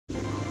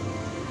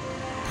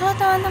Halo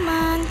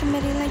teman-teman,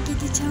 kembali lagi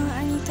di channel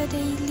Anita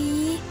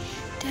Daily.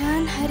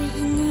 Dan hari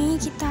ini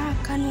kita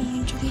akan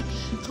mengunjungi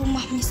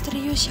rumah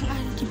misterius yang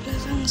ada di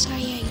belakang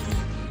saya ini.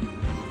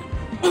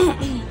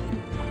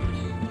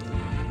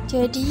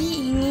 Jadi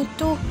ini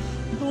tuh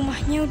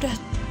rumahnya udah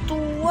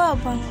tua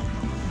banget.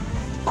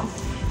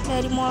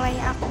 Dari mulai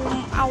aku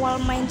awal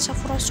main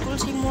Sakura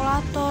School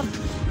Simulator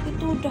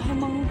itu udah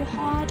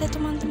ada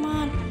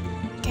teman-teman.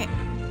 Kayak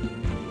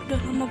udah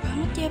lama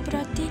banget ya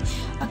berarti.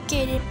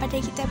 Oke, daripada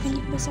kita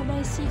banyak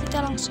basa-basi,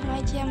 kita langsung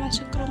aja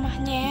masuk ke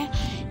rumahnya ya.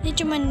 Ini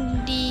cuman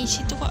di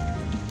situ kok.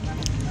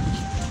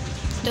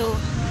 Tuh.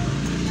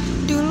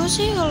 Dulu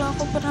sih kalau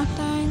aku pernah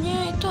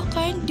tanya itu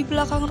kayak di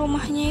belakang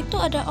rumahnya itu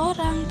ada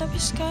orang, tapi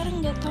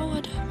sekarang nggak tahu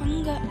ada apa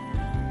enggak.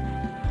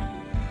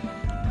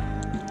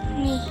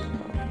 Nih.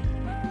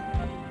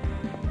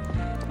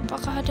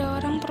 Apakah ada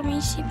orang?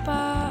 Permisi,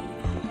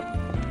 Pak.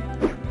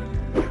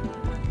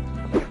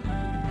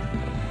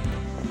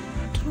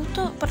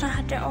 Tuh pernah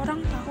ada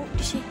orang tahu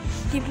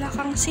di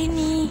belakang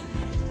sini.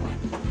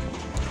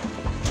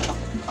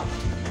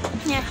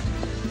 Ya,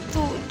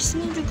 tuh di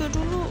sini juga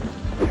dulu.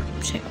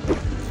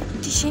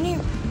 Di sini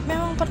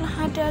memang pernah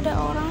ada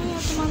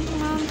orangnya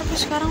teman-teman, tapi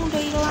sekarang udah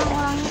hilang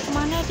orangnya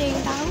kemana, ada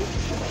yang tahu?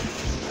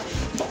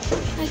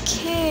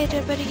 Oke,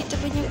 daripada kita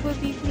banyak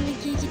babi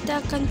lagi,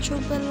 kita akan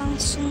coba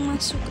langsung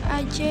masuk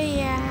aja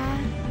ya.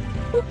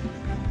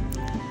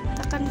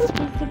 Tekan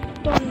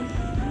button,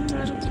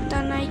 lalu kita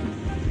naik.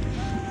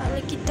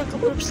 Lalu kita ke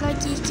bawah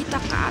lagi, kita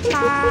ke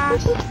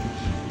atas,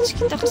 terus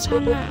kita ke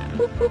sana.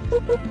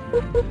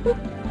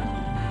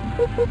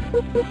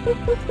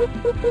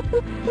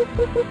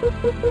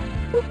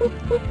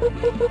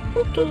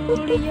 Tuh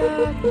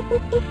lihat,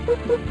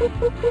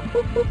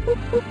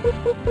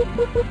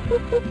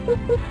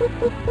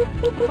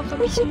 apakah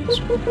bisa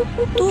masuk?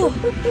 Tuh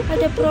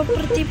ada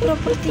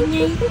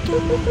propertinya itu.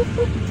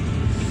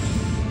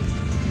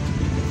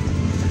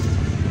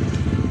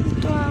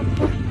 Itu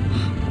apa?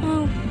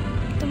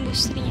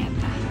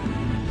 Ternyata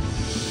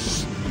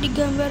di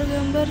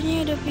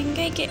gambar-gambarnya ada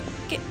bingkai kayak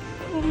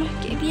rumah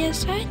kayak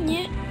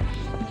biasanya,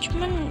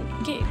 cuman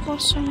kayak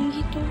kosong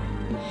gitu.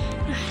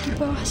 Nah di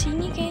bawah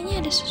sini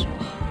kayaknya ada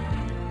sesuatu.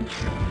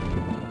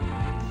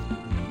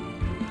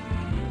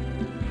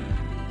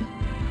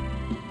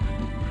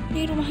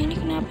 Di rumah ini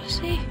kenapa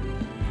sih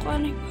kok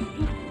aneh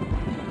banget?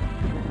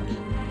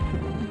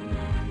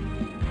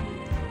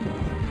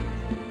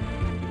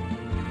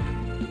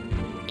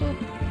 Tuh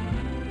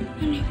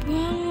aneh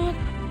banget,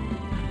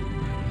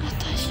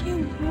 atasnya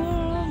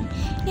bolong.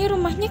 Ini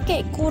rumahnya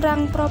kayak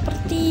kurang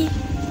properti,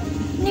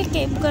 ini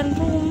kayak bukan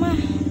rumah.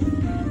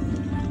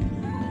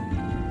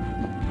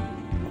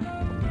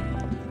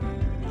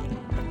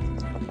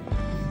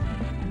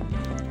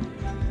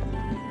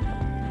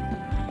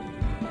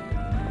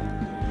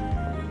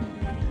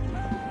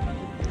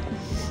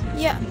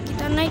 Ya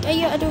kita naik,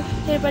 ayo. Aduh,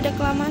 daripada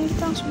kelamaan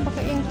kita langsung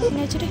pakai yang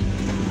sini aja deh.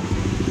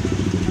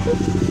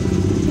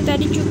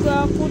 Tadi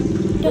juga aku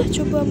udah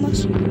coba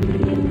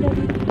masukin dan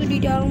itu di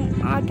dalam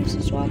ada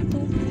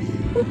sesuatu.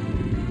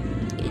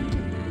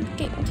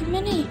 Kayak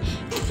gimana ya?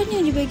 Itu kan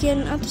yang di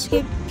bagian atas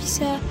kayak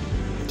bisa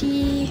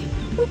di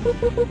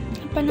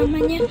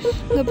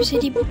nggak bisa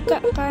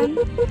dibuka kan?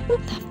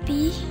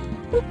 Tapi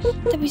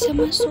kita bisa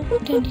masuk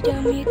dan di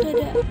dalamnya itu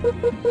ada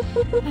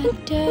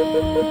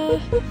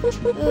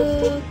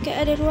kayak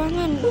ada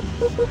ruangan.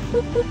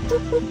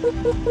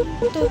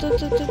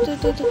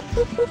 Tuh.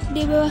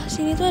 Di bawah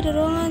sini tuh ada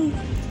ruangan.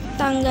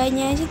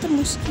 Tangganya aja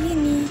tembus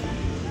gini.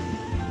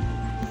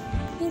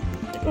 Ini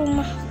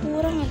rumah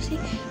kurang gak sih?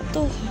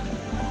 Tuh.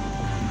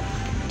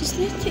 Di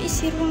sini tuh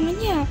isi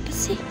ruangannya apa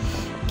sih?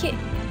 Kayak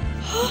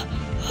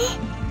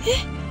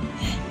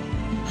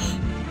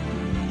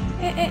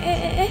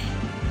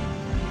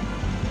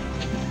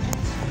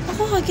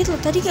Aku kaget loh,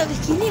 tadi gak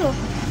kayak gini loh.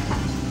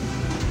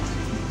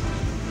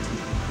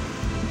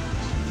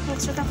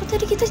 Maksud aku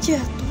tadi kita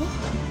jatuh,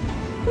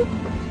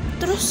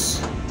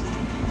 terus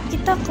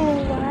kita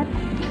keluar,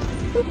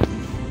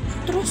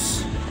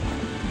 terus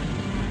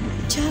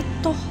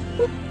jatuh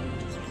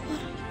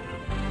keluar.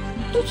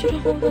 Jujur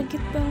aku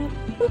kaget banget,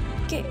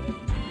 kayak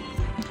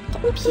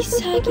kok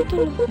bisa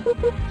gitu loh.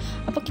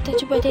 Apa kita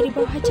coba dari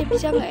bawah aja,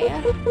 bisa nggak ya?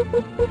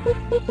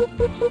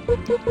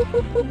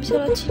 Bisa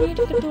lihat sini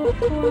ada kedua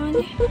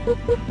ruangannya.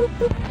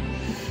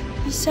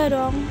 Bisa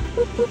dong.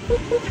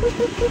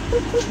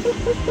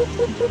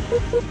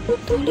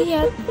 Tuh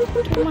lihat,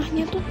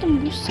 rumahnya tuh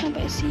tembus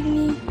sampai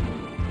sini.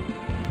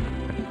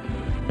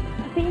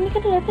 Tapi ini kan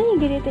kelihatannya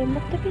gak ada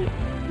tembok, tapi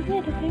ini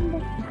ada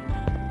tembok.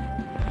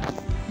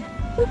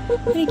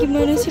 Ini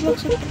gimana sih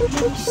maksudnya?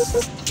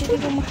 Jadi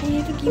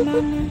rumahnya itu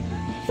gimana?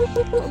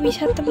 Kok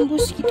bisa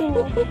tembus gitu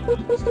loh?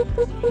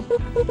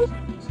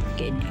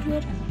 Kayak di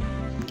luar,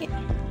 kayak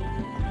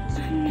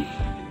aneh.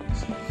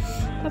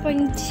 Apa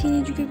yang di sini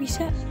juga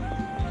bisa?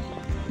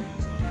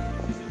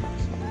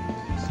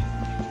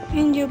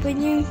 Yang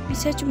jawabannya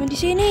bisa cuma di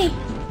sini.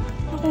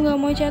 Aku nggak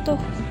mau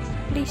jatuh,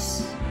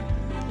 please.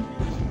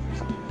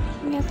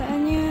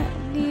 Kenyataannya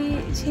di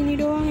sini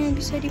doang yang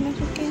bisa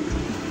dimasukin.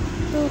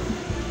 Tuh,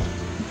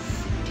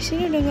 Di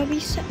sini udah nggak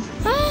bisa.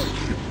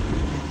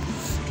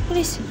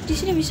 Please, di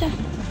sini bisa.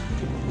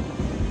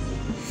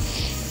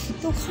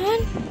 Tuh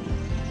kan.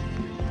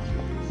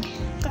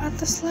 Ke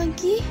atas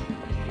lagi.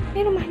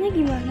 Ini rumahnya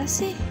gimana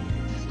sih?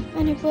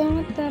 Aneh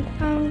banget dan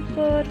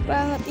angker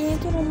banget. Ini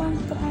tuh rumah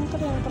terangker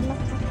yang pernah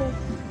aku.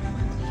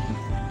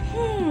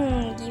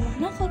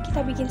 Gimana kalau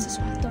kita bikin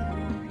sesuatu?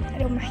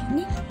 Rumah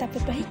ini kita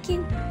perbaikin.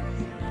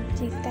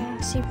 Kita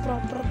kasih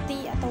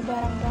properti atau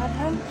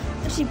barang-barang,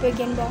 terus di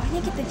bagian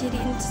bawahnya kita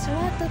jadiin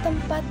suatu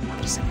tempat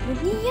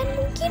persembunyian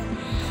mungkin.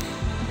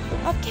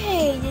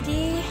 Oke,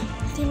 jadi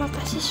terima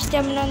kasih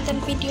sudah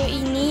menonton video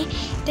ini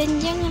dan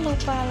jangan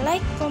lupa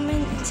like, comment,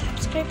 dan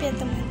subscribe ya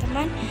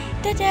teman-teman.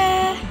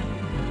 Dadah.